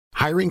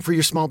Hiring for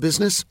your small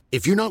business?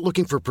 If you're not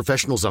looking for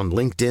professionals on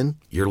LinkedIn,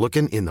 you're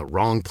looking in the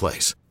wrong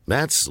place.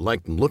 That's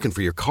like looking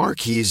for your car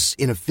keys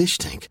in a fish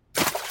tank.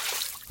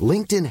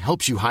 LinkedIn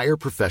helps you hire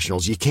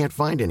professionals you can't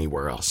find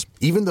anywhere else,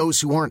 even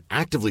those who aren't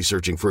actively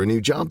searching for a new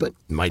job but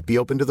might be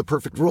open to the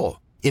perfect role.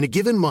 In a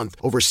given month,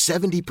 over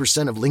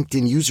 70% of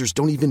LinkedIn users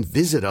don't even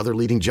visit other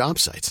leading job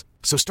sites.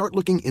 So start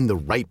looking in the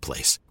right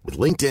place. With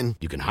LinkedIn,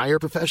 you can hire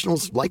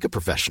professionals like a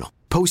professional.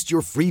 Post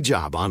your free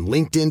job on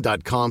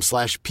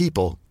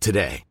linkedin.com/people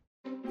today.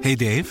 Hey,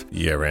 Dave.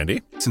 Yeah,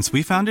 Randy. Since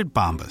we founded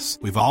Bombas,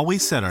 we've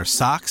always said our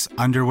socks,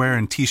 underwear,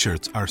 and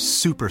T-shirts are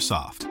super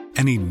soft.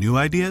 Any new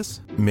ideas?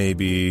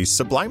 Maybe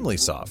sublimely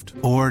soft.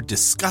 Or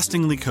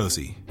disgustingly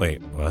cozy.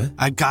 Wait, what?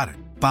 I got it.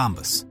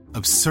 Bombas.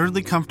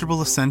 Absurdly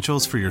comfortable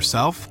essentials for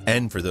yourself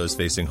and for those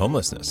facing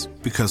homelessness.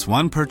 Because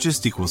one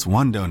purchased equals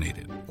one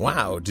donated.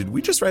 Wow, did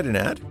we just write an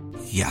ad?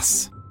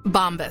 Yes.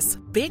 Bombas.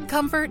 Big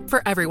comfort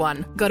for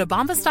everyone. Go to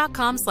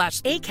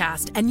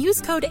bombas.com/ACAST and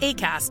use code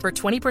ACAST for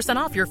 20%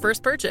 off your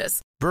first purchase.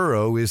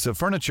 Burrow is a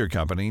furniture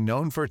company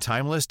known for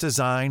timeless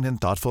design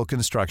and thoughtful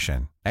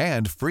construction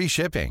and free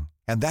shipping.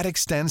 And that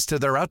extends to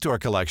their outdoor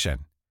collection.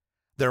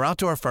 Their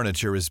outdoor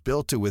furniture is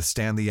built to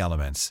withstand the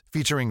elements,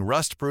 featuring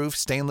rust-proof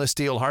stainless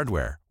steel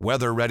hardware,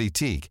 weather-ready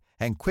teak,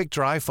 and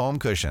quick-dry foam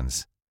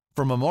cushions.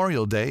 For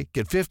Memorial Day,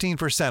 get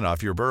 15%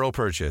 off your Burrow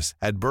purchase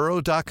at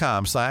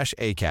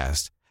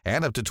burrow.com/ACAST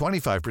and up to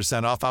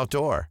 25% off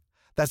outdoor.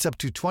 That's up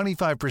to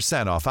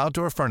 25% off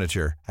outdoor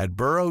furniture at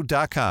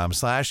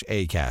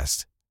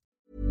burrow.com/ACAST.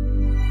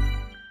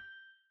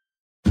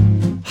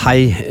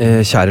 Hei,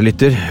 kjære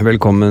lytter.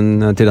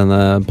 Velkommen til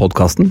denne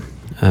podcasten.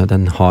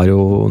 Den har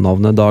jo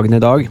navnet Dagen i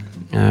dag,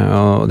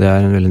 og det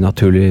en veldig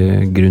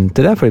naturlig grunn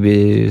til det, fordi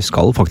vi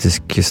skal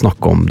faktisk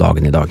snakke om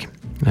dagen i dag.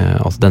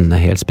 Altså denne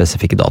helt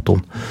spesifikke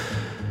datoen.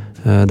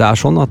 Det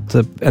sånn at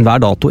enhver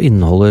dato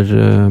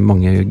inneholder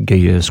mange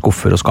gøye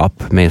skuffer og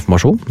skap med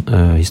informasjon,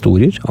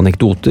 historier,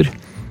 anekdoter,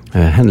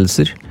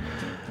 hendelser,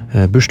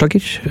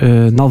 bursdager,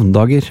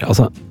 navndager,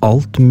 altså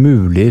alt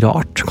mulig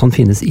rart kan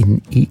finnes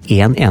inn i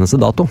en eneste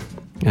dato.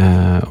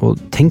 Og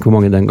tenk hvor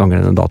mange den ganger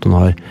denne datoen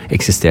har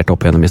eksistert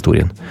opp gjennom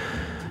historien.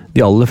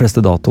 De aller fleste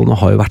datoene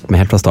har jo vært med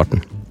helt fra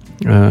starten.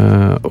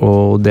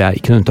 Og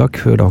det ikke noe unntak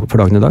for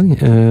dagen i dag,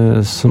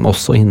 som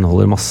også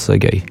inneholder masse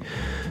gøy.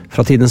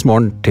 Fra tidens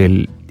morgen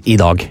til i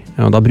dag.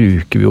 Da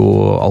bruker vi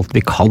jo alt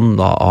vi kan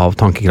da, av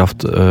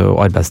tankekraft og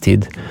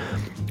arbeidstid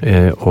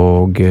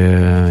og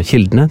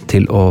kildene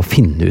til å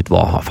finne ut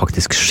hva har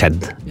faktisk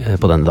skjedd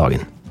på denne dagen.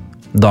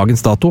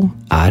 Dagens dato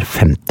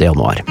 5.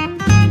 januar.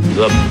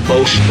 The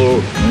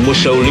boastful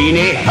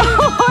Mussolini.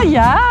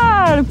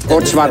 Hjelp!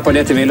 Kort svar på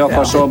dette vil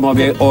dere, så må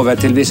vi over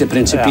til visse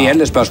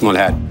prinsipielle spørsmål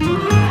her.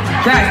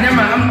 Guys, never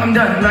mind. I'm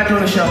done. I'm not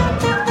doing the show.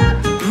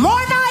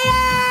 More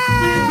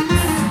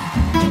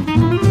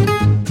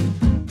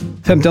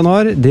 5.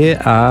 januar, det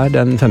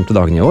den 5.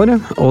 dagen i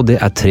året, og det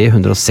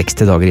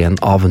 360 dager igjen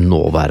av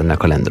nåværende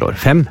kalenderår.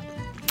 5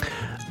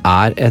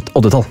 et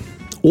oddetall,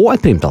 og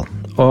et primtall,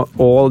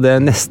 og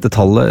det neste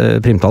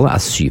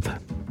primtallet 7.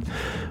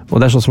 Og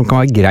det sånn som kan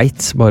være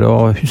greit bare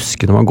å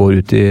huske når man går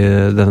ut i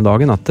denne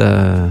dagen, at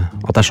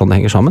det sånn det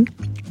henger sammen.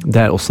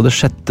 Det også det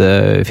 6.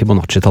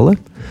 Fibonacci-tallet,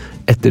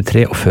 etter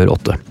 3 og før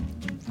 8.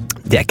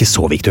 Det ikke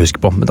så viktig å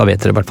huske på, men da vet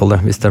dere I hvert fall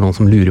det, hvis det noen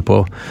som lurer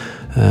på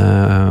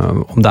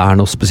om det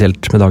noe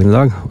spesielt med dagen i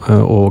dag,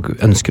 og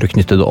ønsker å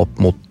knytte det opp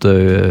mot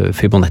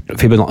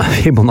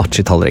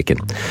Fibonacci-tallrekken.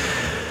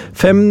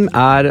 5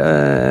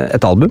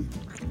 et album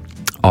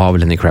av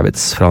Lenny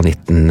Kravitz fra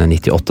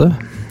 1998.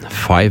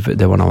 5,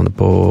 det var navnet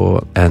på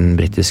en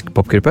britisk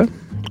popgruppe,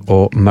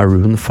 og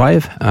Maroon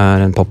 5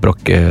 en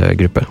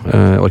poprock-gruppe,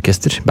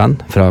 orkester,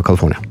 band fra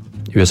California,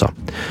 USA.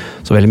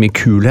 Så veldig mye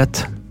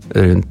kulhet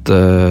rundt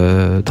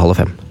tallet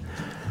 5.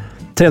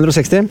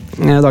 360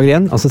 dager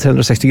igjen, altså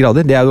 360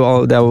 grader, det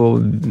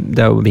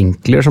jo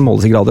vinkler som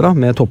måles I grader da,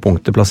 med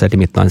toppunktet plassert I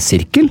midten av en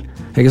sirkel,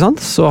 ikke sant?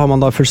 Så har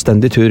man da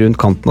fullstendig tur rundt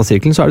kanten av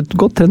sirkelen, så det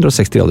gått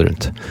 360 grader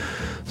rundt.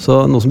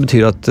 Så noe som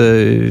betyr at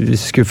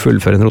hvis vi skulle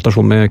fullføre en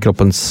rotasjon med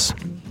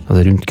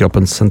rundt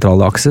kroppens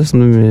sentrale akse, som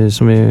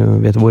vi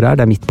vet hvor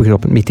det midt I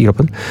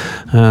kroppen,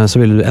 så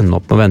vil du ende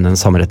opp med å vende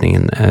den samme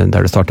retningen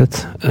der du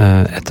startet,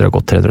 etter å ha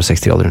gått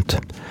 360 grader rundt.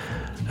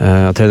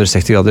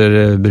 360 grader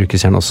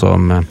brukes gjerne også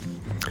som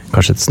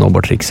kanskje et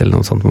snowboard-triks eller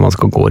noe sånt, hvor man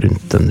skal gå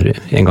rundt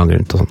en gang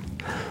rundt og sånn.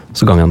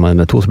 Så ganger man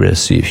med 2, så blir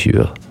det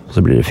 7-20, og så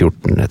blir det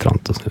 14 et eller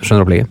annet.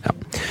 Skjønner opplegget? Ja.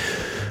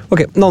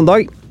 Ok,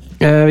 navndag.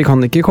 Vi kan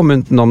ikke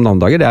komme utenom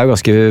navndager, det jo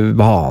ganske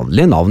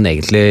vanlige navn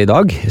egentlig I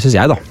dag, synes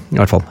jeg da, I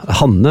hvert fall.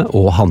 Hanne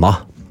og Hanna.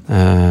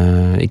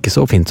 Ikke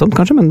så finsomt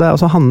kanskje, men det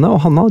altså Hanne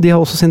og Hanna, de har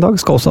også sin dag,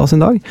 skal også ha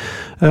sin dag.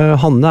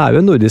 Hanne jo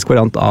en nordisk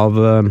variant av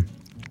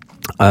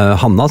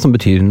Hanna, som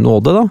betyr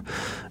nåde da.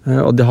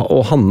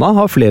 Og Hanna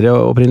har flere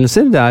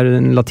opprinnelser. Det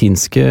den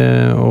latinske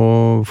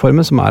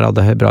formen, som av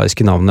det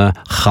hebraiske navnet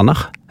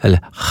Hanach,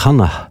 eller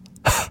Hanach,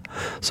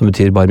 som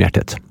betyr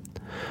barmhjertighet,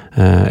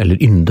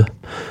 eller ynde.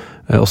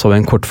 Og så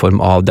en kortform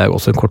av, det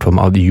også en kortform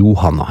av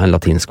Johanna, en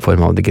latinsk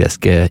form av det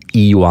greske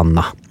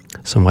Ioanna,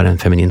 som var en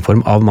feminin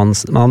form av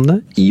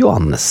mannsnavnet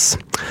Johannes.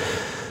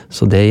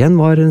 Så det igjen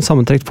var en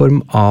sammentrekt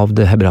form av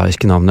det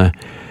hebraiske navnet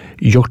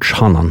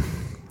Yochanan,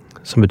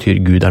 som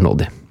betyr Gud er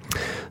nådig.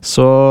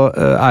 Så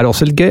det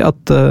også litt gøy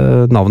at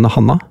navnet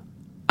Hanna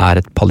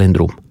et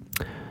palindrom.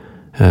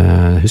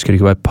 Husker du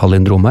ikke hva et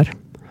palindrom er?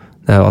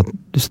 Det jo at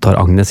hvis du tar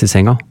Agnes i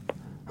senga,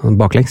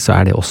 baklengs, så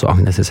det også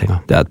Agnes i senga.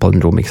 Det et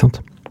palindrom, ikke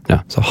sant? Ja,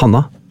 så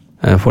Hanna,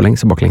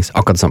 forlengs og baklengs,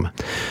 akkurat det samme.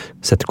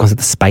 Du kan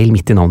sette speil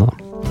midt i navnet da.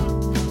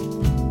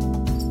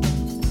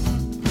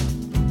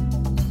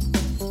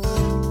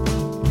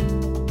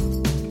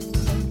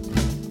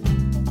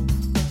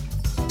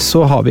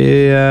 Så har vi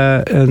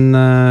en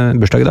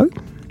bursdag i dag.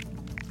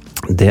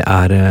 Det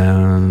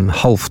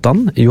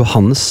Halvdan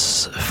Johannes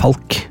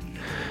Falk.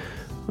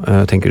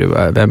 Tenker du,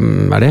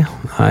 hvem det?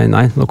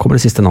 Nei, nå kommer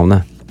det siste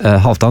navnet.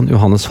 Halvdan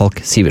Johannes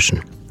Falk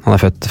Sivertsen. Han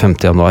født 5.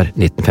 januar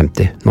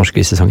 1950. Norsk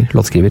visesanger,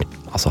 låtskriver.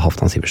 Altså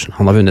Halvdan Sivertsen.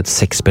 Han har vunnet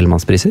 6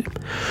 Spellemannspriser.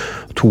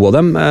 2 av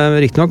dem,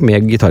 riktig nok,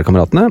 med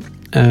gitarkameratene.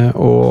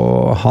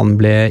 Og han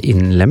ble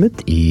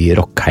innlemmet i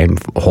Rockheim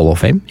Hall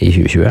of Fame i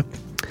 2020.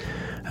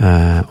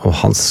 Og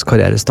hans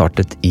karriere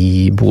startet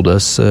i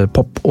Bodøs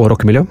pop- og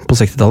rockemiljø på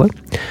 60-tallet.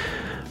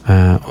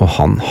 Og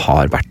han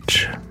har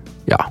vært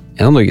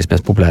en av Norges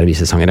mest populære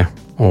visesangere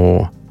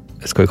og,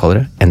 skal vi kalle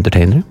det,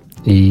 entertainere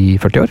i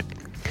 40 år.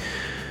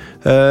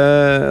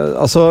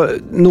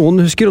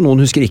 Noen husker og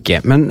noen husker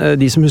ikke, men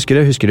de som husker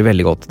det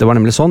veldig godt. Det var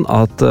nemlig sånn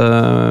at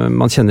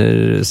man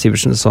kjenner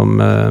Sivertsen som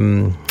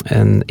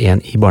en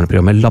i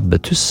barneprogrammet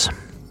Labbetuss,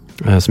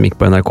 som gikk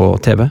på NRK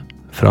TV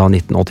fra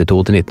 1982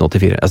 til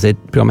 1984. Altså,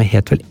 det programmet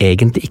het vel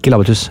egentlig ikke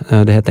Labbetuss,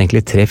 det het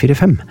egentlig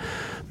 345,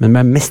 men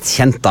er mest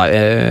kjent da,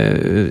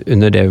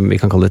 under det vi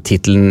kan kalle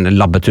titelen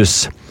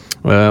Labbetuss.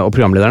 Og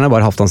programlederne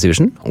var Halvdan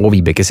Sivertsen og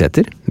Vibeke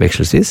Sæther,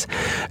 vekselsvis,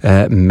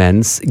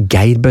 mens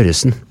Geir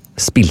Børresen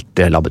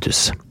spilte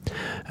Labbetuss,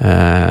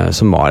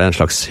 som var en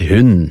slags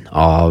hund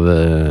av,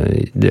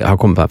 det har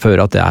kommet meg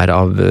før at det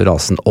av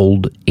rasen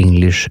Old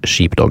English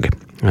Sheepdog.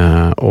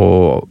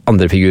 Og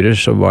andre figurer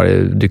som var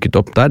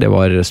dukket opp der, det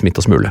var Smith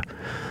og Smule.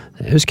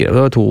 Jeg husker det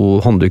var 2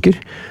 håndduker,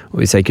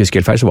 og hvis jeg ikke husker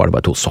helt feil så var det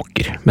bare 2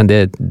 sokker, men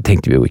det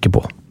tenkte vi jo ikke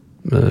på.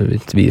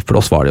 For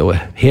oss var det jo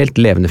helt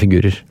levende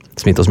figurer,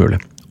 Smith og Smule.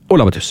 Og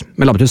Labbetuss.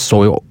 Men Labbetuss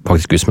så jo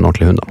faktisk ut som en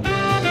ordentlig hund da.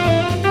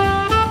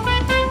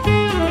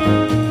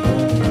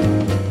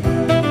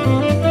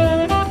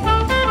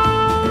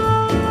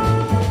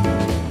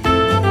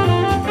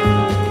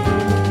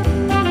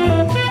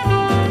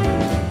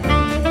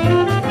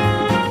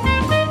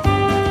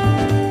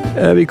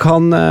 Vi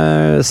kan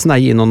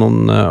sneie inn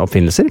noen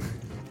oppfinnelser.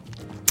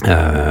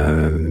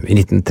 I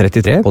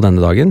 1933, på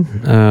denne dagen,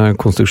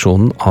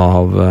 konstruksjonen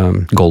av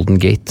Golden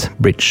Gate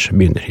Bridge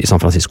begynner i San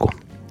Francisco.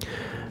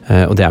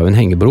 Og det jo en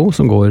hengebro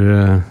som går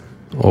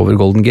over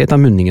Golden Gate,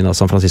 av munningen av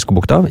San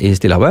Francisco-bukta i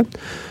Stillehavet.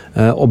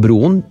 Og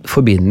broen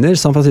forbinder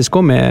San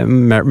Francisco med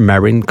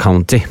Marin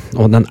County,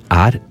 og den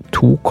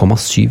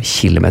 2,7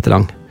 kilometer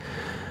lang.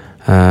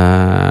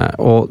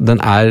 Og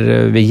den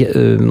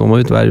nå må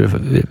vi være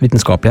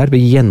vitenskapelig her,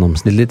 ved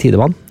gjennomsnittlig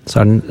tidevann,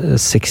 så den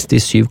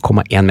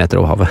 67,1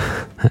 meter over havet.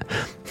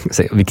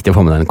 Viktig å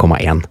få med den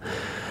 0,1.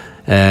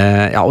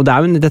 Og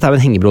dette jo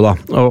en hengebro da,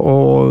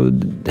 og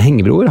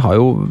hengebroer det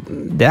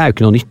jo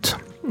ikke noe nytt.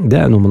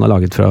 Det noe man har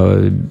laget fra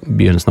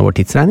begynnelsen av vår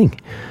tidsregning.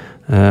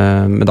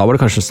 Men da var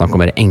det kanskje snakk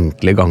om mer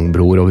enkle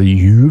gangbroer over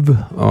juv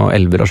og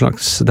elver og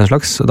den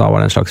slags. Da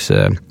var det en slags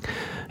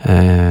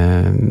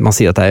man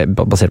sier at det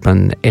basert på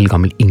en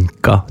eldgammel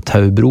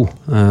Inka-taubro.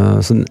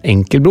 Så en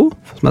enkel bro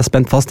som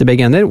spent fast i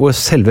begge ender, hvor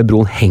selve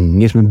broen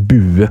henger som en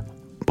bue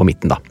på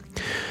midten da.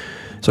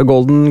 Så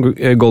Golden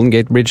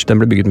Gate Bridge den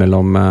ble bygget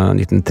mellom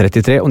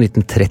 1933 og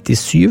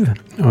 1937,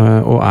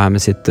 og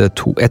med sitt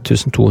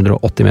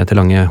 1280 meter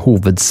lange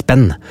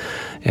hovedspenn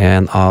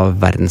en av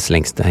verdens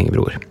lengste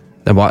hengebroer.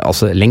 Den var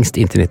altså lengst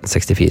inntil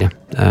 1964,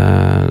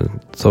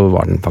 så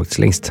var den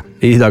faktisk lengst.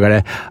 I dag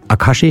det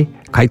Akashi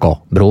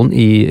Kaiko-broen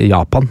i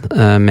Japan,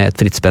 med et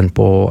fritt spenn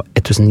på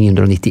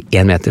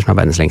 1991 meter, som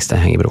verdens lengste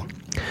hengebro.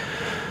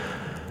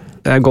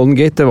 Golden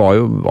Gate det var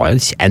jo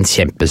en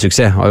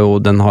kjempesuksess.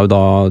 Den har jo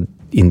da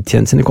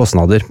inntjent sine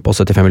kostnader på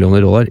 $75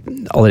 millioner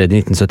allerede i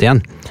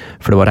 1971,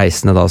 for det var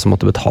reisende da som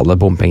måtte betale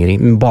bompenger,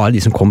 men bare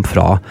de som kom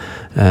fra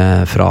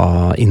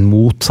inn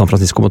mot San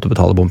Francisco måtte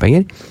betale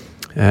bompenger.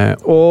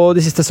 Og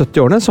de siste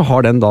 70 årene så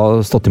har den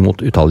da stått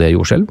imot utallige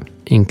jordskjelv,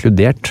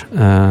 inkludert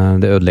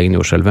det ødeleggende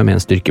jordskjelvet med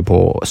en styrke på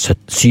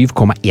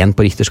 7,1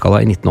 på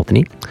Richterskala i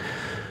 1989.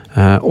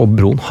 Og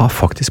broen har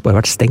faktisk bare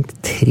vært stengt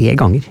 3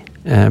 ganger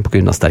på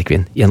grunn av sterk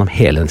vind gjennom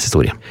hele dens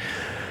historie.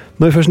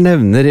 Når vi først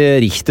nevner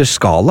Richters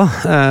skala,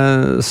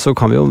 så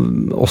kan vi jo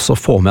også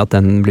få med at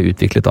den ble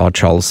utviklet av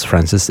Charles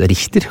Francis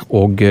Richter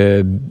og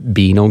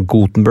Bino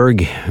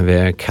Gutenberg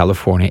ved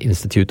California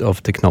Institute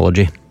of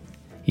Technology,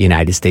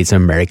 United States of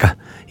America,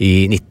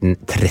 i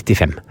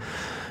 1935.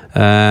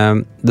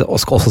 Det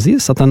skal også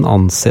sies at den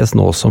anses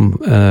nå som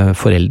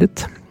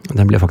foreldet.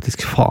 Den ble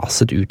faktisk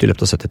faset ut i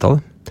løpet av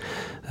 70-tallet.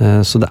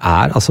 Så det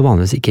altså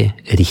vanligvis ikke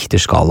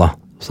Richters skala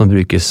som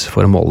brukes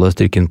for å måle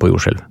styrken på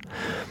jordskjelv.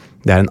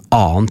 Det en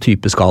annen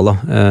type skala,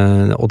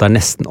 og det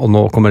nesten, og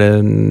nå kommer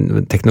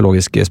det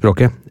teknologiske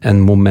språket,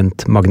 en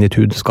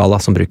moment-magnitud-skala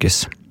som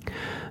brukes.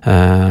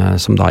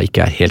 Som da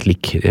ikke helt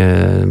lik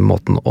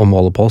måten å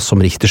måle på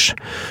som Richters.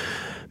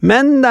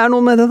 Men det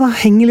noe med det da,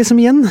 henger liksom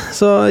igjen,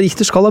 så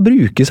Richters skala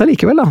brukes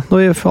allikevel da,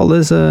 når vi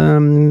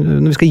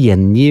skal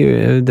gjengi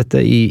dette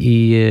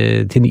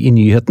i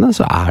nyhetene,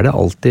 så det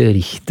alltid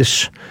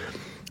Richters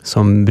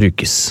som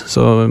brukes,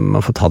 så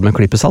man får ta det med en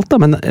klype salt da,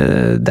 men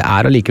det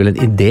allikevel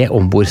en idé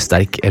om hvor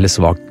sterk eller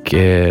svak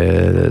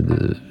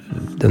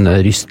denne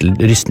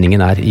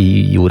rystningen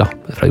i jorda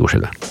fra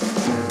jordskjelvet.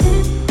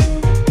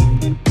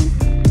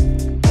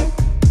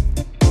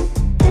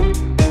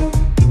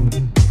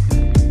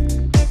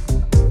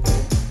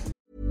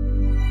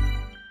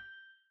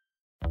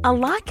 A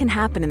lot can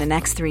happen in the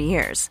next 3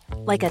 years.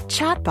 Like a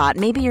chatbot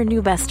may be your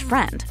new best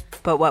friend.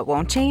 But what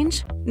won't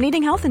change?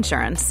 Needing health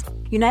insurance.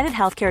 United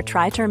Healthcare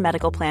Tri-Term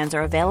Medical Plans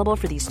are available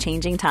for these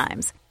changing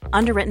times.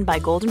 Underwritten by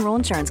Golden Rule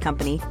Insurance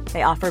Company,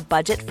 they offer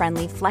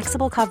budget-friendly,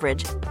 flexible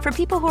coverage for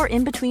people who are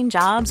in between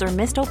jobs or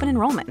missed open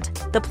enrollment.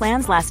 The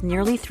plans last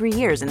nearly 3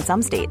 years in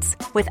some states,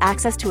 with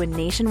access to a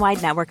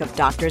nationwide network of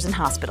doctors and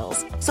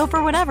hospitals. So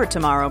for whatever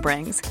tomorrow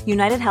brings,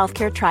 United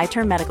Healthcare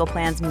Tri-Term Medical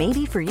Plans may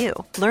be for you.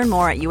 Learn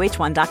more at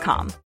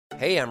uh1.com.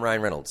 Hey, I'm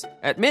Ryan Reynolds.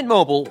 At Mint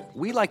Mobile,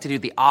 we like to do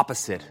the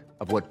opposite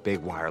of what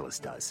Big Wireless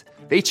does.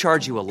 They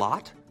charge you a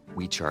lot.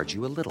 We charge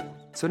you a little.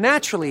 So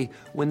naturally,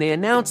 when they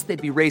announced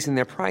they'd be raising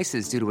their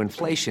prices due to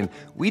inflation,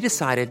 we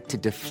decided to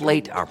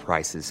deflate our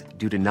prices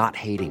due to not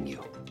hating you.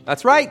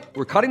 That's right.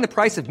 We're cutting the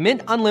price of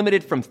Mint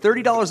Unlimited from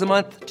 $30 a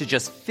month to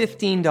just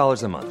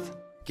 $15 a month.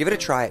 Give it a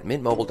try at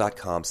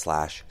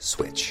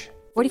mintmobile.com/switch.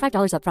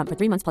 $45 up front for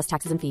 3 months plus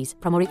taxes and fees.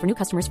 Promo rate for new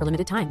customers for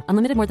limited time.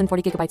 Unlimited more than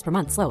 40 gigabytes per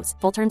month. Slows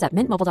full terms at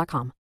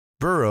mintmobile.com.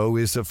 Burrow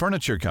is a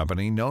furniture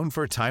company known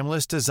for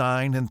timeless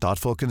design and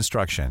thoughtful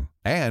construction,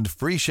 and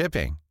free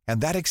shipping,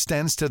 and that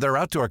extends to their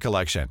outdoor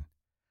collection.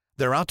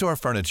 Their outdoor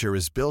furniture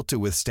is built to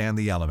withstand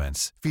the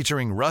elements,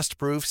 featuring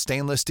rust-proof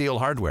stainless steel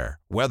hardware,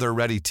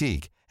 weather-ready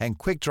teak, and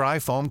quick-dry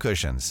foam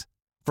cushions.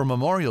 For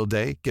Memorial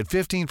Day, get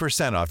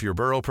 15% off your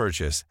Burrow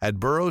purchase at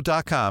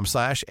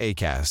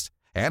burrow.com/acast,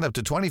 and up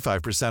to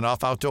 25%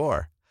 off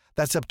outdoor.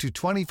 That's up to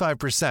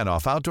 25%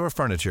 off outdoor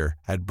furniture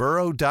at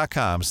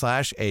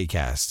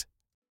burrow.com/acast.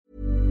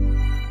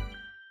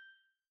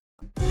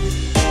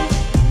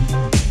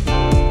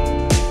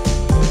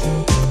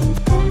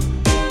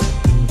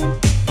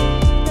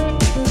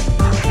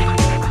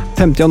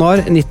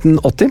 Januar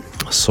 1980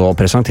 så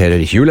presenterer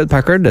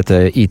Hewlett-Packard,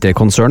 dette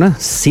IT-konsernet,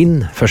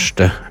 sin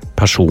første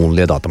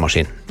personlige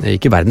datamaskin.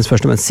 Ikke verdens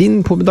første, men sin.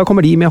 Da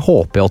kommer de med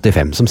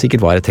HP85, som sikkert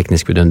var et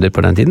teknisk vidunder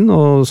på den tiden,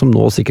 og som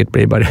nå sikkert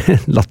blir bare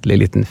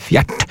latterlig liten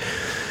fjert.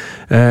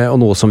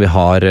 Og noe som vi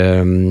har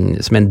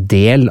som en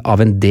del av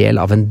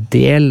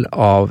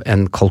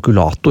en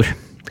kalkulator.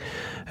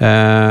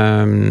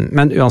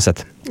 Men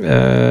uansett,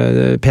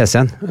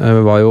 PC-en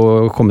var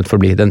jo kommet for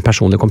å bli den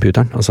personlige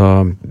computeren,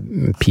 altså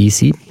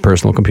PC,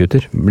 personal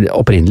computer,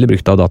 opprinnelig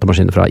brukt av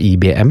datamaskiner fra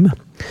IBM,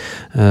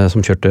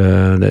 som kjørte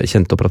det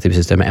kjente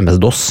operativsystemet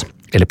MS-DOS,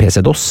 eller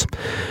PC-DOS,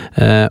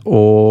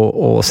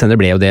 og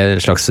senere ble jo det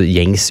et slags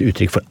gjengs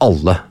uttrykk for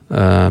alle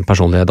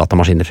personlige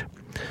datamaskiner.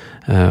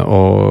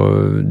 Og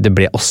det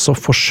ble også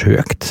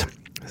forsøkt,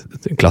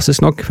 klassisk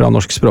nok fra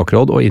Norsk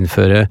Språkråd, å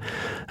innføre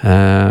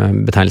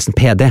betegnelsen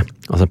PD,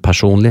 altså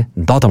personlig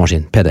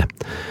datamaskin, PD.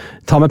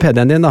 Ta med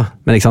PD-en din da,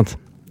 men ikke sant,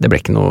 det ble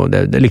ikke noe,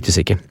 det lyktes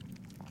ikke.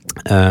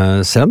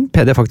 Selv om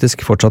PD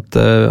faktisk fortsatt,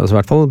 altså i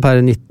hvert fall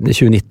per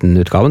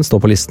 2019-utgaven,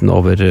 står på listen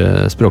over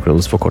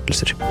Språkrådets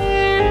forkortelser.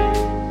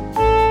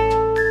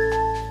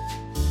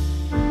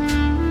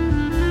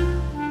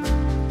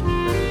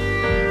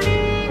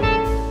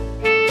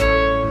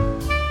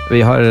 Vi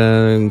har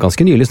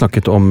ganske nylig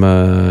snakket om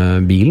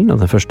bilen,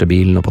 den første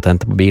bilen og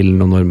patentet på bilen,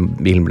 og når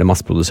bilen ble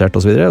masseprodusert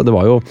og så videre. Og det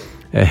var jo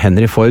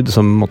Henry Ford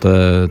som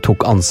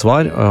tok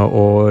ansvar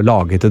og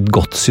laget et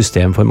godt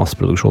system for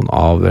masseproduksjon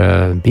av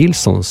bil,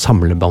 sånn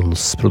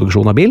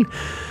samlebåndsproduksjon av bil.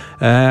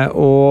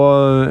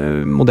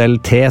 Og modell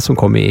T som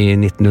kom i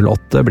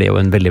 1908 ble jo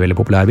en veldig, veldig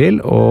populær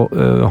bil, og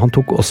han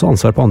tok også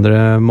ansvar på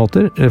andre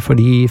måter,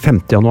 fordi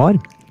 5. januar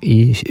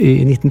i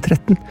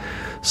 1913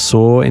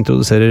 så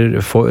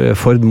introduserer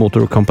Ford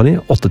Motor Company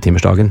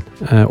 8-timersdagen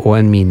og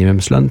en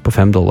minimumslønn på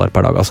 $5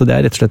 per dag. Altså det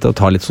rett og slett å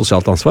ta litt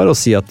sosialt ansvar og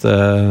si at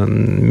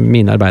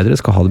mine arbeidere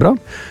skal ha det bra.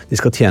 De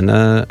skal tjene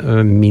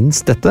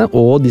minst dette,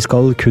 og de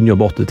skal kun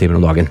jobbe 8 timer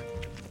om dagen.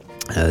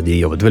 De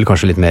jobbet vel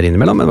kanskje litt mer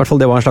innimellom, men i hvert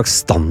fall det var en slags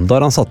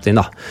standard han satte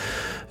inn da.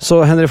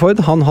 Så Henry Ford,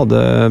 han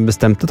hadde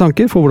bestemte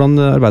tanker for hvordan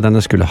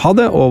arbeiderne skulle ha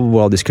det, og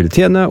hva de skulle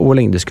tjene, og hvor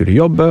lenge de skulle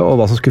jobbe, og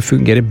hva som skulle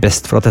fungere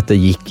best for at dette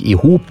gikk i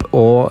hop.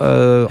 Og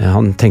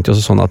han tenkte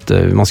også sånn at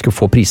man skulle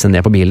få prisene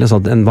ned på bilene,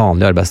 sånn at en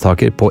vanlig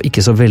arbeidstaker på ikke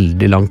så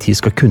veldig lang tid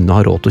skal kunne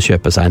ha råd til å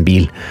kjøpe seg en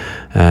bil.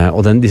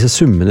 Og disse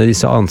summene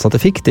disse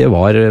ansatte fikk, det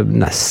var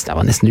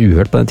nesten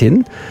uhørt på den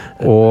tiden.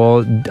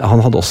 Og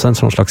han hadde også en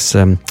sånn slags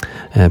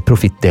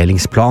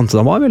profittdelingsplan, så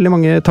det var veldig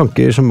mange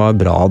tanker som var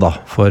bra da,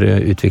 for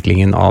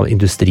utviklingen av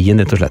industrien,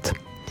 rett og slett.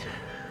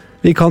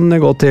 Vi kan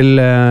gå til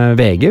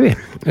VG,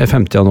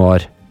 5.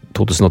 januar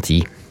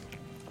 2010.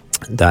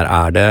 Der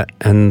det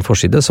en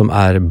forside som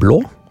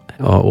blå,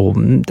 og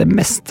det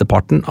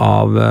mesteparten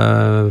av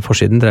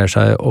forsiden dreier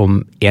seg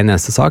om en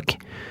eneste sak,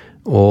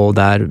 og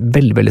det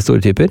veldig, veldig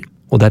store typer,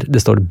 og der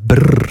det står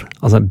brr,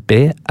 altså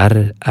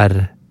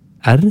BRRR,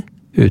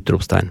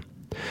 utropstegn.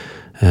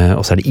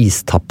 Og så det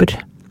istapper,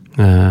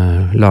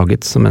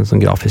 laget som en sånn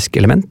grafisk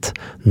element.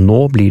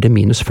 Nå blir det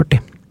minus 40.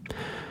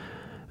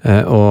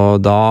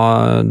 Og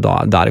da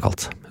det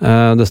kaldt.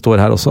 Det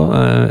står her også,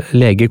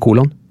 lege :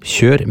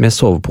 kjør med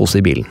sovepose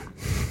i bilen.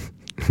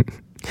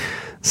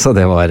 Så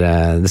det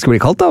skulle bli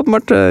kaldt da,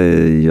 åpenbart,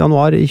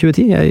 januar i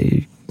 2010.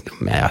 Jeg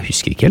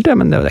husker ikke helt det,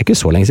 men det ikke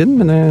så lenge siden,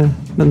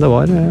 men det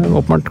var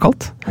åpenbart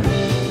kaldt.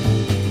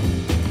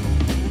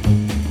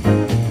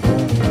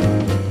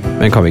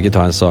 Men kan vi ikke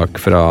ta en sak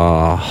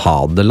fra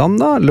Hadeland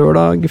da?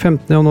 Lørdag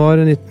 15.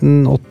 januar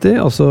 1980.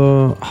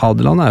 Altså,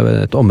 Hadeland jo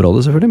et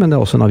område selvfølgelig, men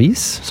det også en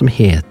avis som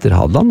heter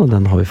Hadeland, og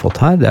den har vi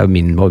fått her. Det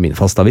var min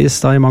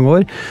fastavis da i mange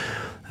år.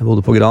 Jeg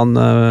bodde på Gran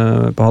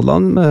på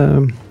Hadeland,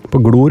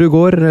 på Glorud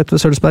gård rett ved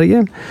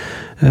Sølvsberget,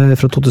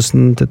 fra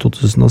 2000 til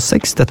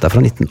 2006. Dette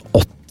fra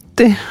 1980.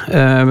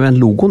 Men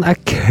logoen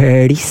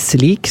kliss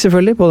lik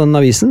selvfølgelig på den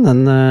avisen.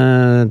 Den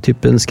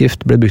typen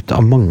skrift ble brukt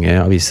av mange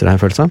aviser her,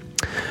 følelse.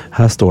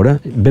 Her står det,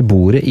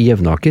 beboere i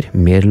Jevnaker,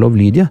 mer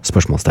lovlydige,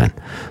 spørsmålstegn.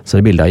 Så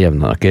det bildet av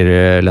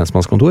Jevnaker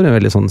lensmannskontor, en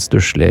veldig sånn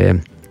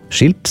stusslig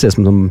skilt, ser ut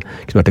som det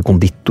kunne vært et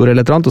konditor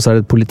eller et eller annet, og så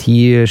det et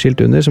politiskilt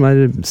under, som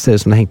ser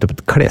ut som det hengt opp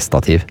et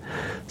klesstativ.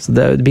 Så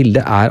det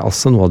bildet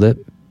altså noe av det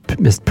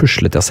mest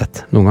puslete jeg har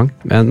sett noen gang.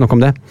 Men nok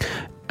om det.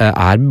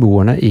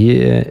 Beboerne i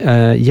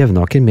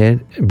Jevnaker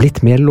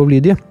blitt mer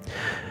lovlydige?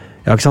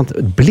 Ja, ikke sant?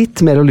 Blitt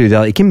mer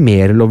lovlydige, ikke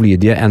mer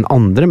lovlydige enn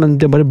andre, men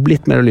de har bare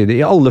blitt mer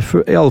lovlydige. I alle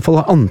fall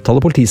har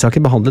antallet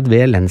politisaker behandlet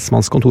ved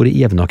lensmannskontoret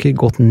i Jevnaker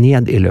gått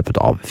ned i løpet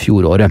av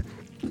fjoråret.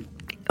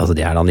 Altså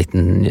det da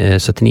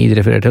 1979 de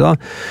refererer til da.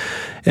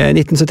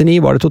 1979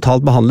 var det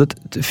totalt behandlet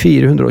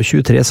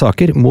 423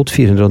 saker mot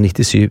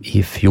 497 i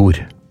fjor.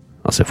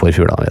 Altså for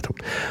fjor da, vet du.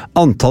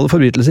 Antallet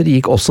forbrytelser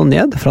gikk også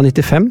ned fra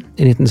 95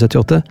 i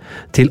 1978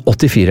 til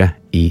 84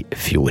 i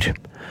fjor.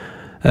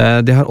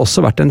 Det har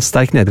også vært en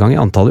sterk nedgang i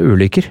antallet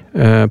ulykker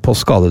på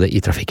skadede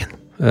i trafikken.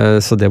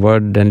 Så det var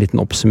den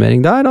liten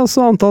oppsummering der,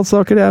 altså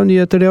antallssaker, det jo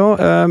nyheter det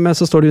også, men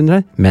så står det under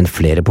her, men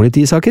flere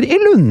politisaker i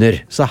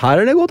Lunder, så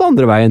her det gått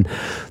andre veien.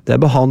 Det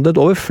behandlet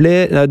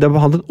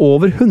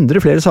over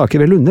 100 flere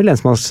saker ved Lunder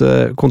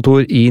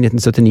lensmannskontor i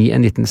 1979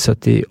 enn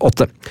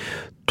 1978.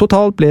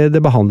 Totalt ble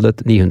det behandlet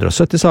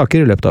 970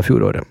 saker i løpet av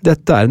fjoråret.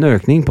 Dette en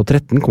økning på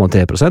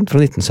 13,3% fra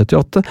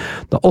 1978,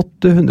 da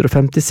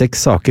 856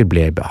 saker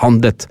ble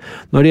behandlet.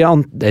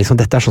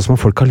 Dette sånn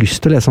som folk har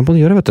lyst til å lese om på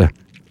nyåret, vet du.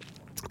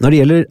 Når det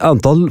gjelder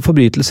antall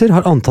forbrytelser,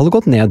 har antallet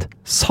gått ned.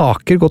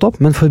 Saker gått opp,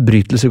 men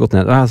forbrytelser gått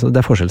ned. Altså,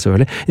 det forskjell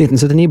selvfølgelig. I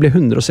 1979 ble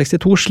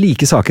 162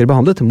 slike saker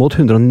behandlet, mot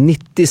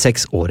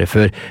 196 året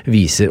før,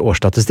 viser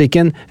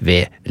årsstatistikken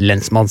ved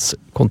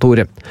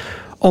lensmannskontoret.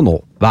 Og nå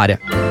været.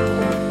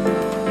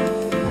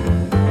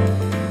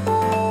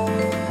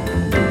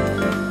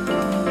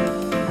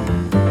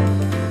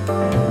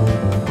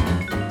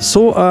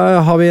 Så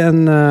har vi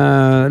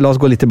la oss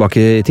gå litt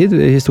tilbake i tid,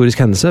 historisk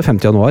hendelse, 5.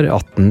 januar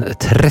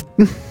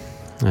 1813.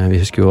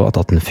 Vi husker jo at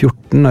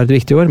 1814 et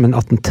viktig år, men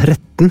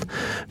 1813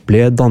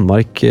 ble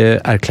Danmark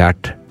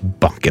erklært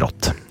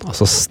bankerott.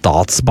 Altså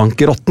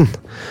statsbankerotten.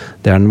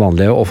 Det den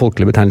vanlige og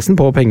folkelige betegnelsen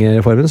på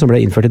pengereformen som ble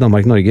innført i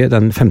Danmark-Norge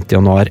den 5.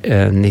 januar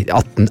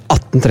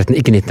 1813,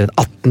 ikke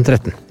 1913,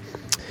 1813.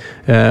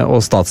 Og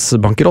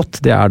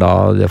statsbankerott, det da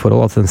det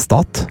forhold at en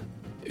stat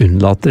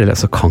unnlater, eller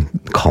altså kan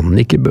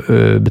ikke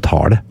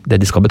betale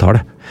det de skal betale.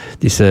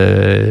 Disse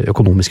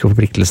økonomiske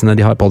forpliktelsene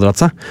de har pådratt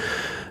seg.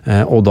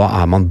 Og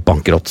da man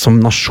bankerott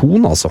som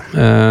nasjon, altså.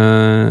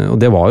 Og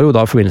det var jo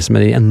da i forbindelse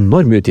med de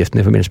enorme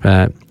utgiftene i forbindelse med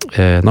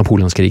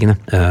Napoleonskrigene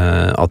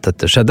at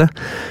dette skjedde.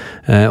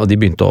 Og de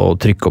begynte å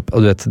trykke opp, og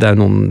du vet, det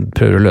noen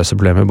prøver å løse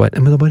problemet,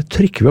 men da bare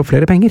trykker vi opp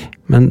flere penger.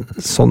 Men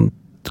sånt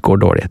går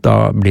dårlig.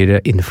 Da blir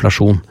det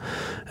inflasjon.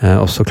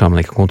 Og så klarer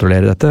man ikke å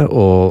kontrollere dette,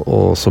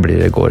 og så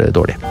går det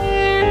dårlig.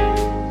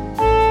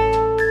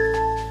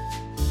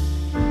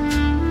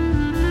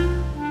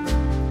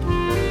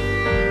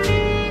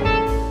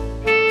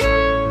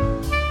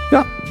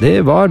 Ja,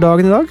 det var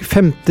dagen i dag,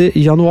 5.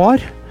 januar,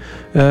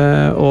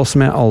 og som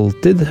jeg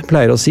alltid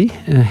pleier å si,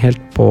 helt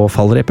på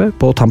fallrepet,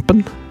 på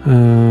tampen,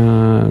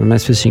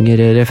 mens vi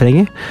synger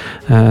refrenget,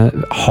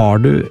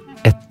 har du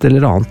et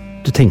eller annet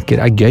du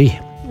tenker gøy,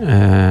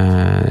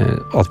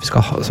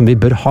 som vi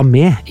bør ha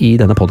med i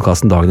denne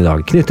podcasten dagen i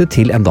dag, knyttet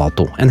til en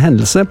dato, en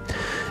hendelse,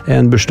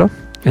 en bursdag,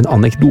 en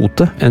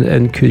anekdote,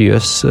 en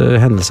kuriøs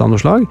hendelse av noe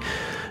slag,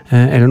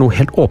 eller noe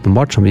helt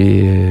åpenbart som vi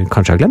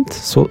kanskje har glemt,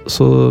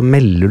 så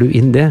melder du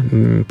inn det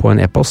på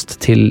en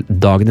e-post til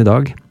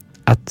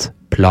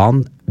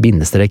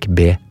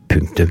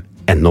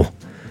dagenidag@plan-b.no.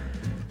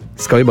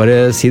 Skal vi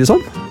bare si det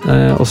sånn?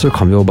 Og så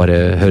kan vi jo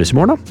bare høres i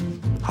morgen da.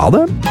 Ha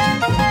det!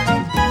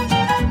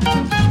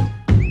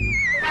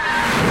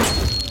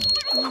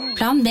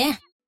 Plan B.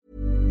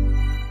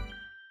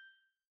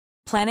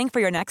 Planning for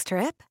your next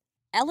trip?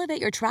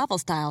 Elevate your travel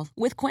style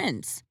with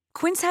Quince.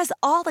 Quince has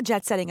all the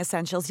jet-setting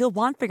essentials you'll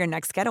want for your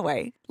next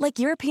getaway, like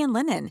European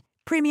linen,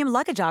 premium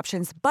luggage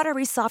options,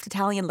 buttery soft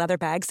Italian leather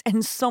bags,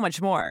 and so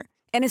much more.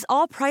 And is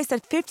all priced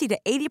at 50 to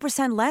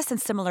 80% less than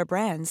similar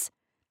brands.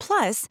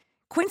 Plus,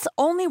 Quince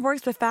only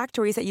works with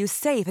factories that use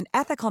safe and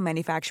ethical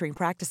manufacturing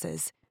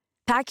practices.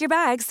 Pack your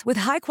bags with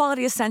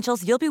high-quality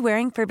essentials you'll be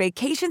wearing for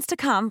vacations to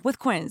come with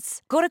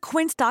Quince. Go to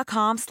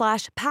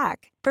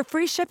quince.com/pack for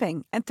free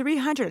shipping and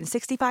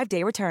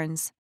 365-day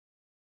returns.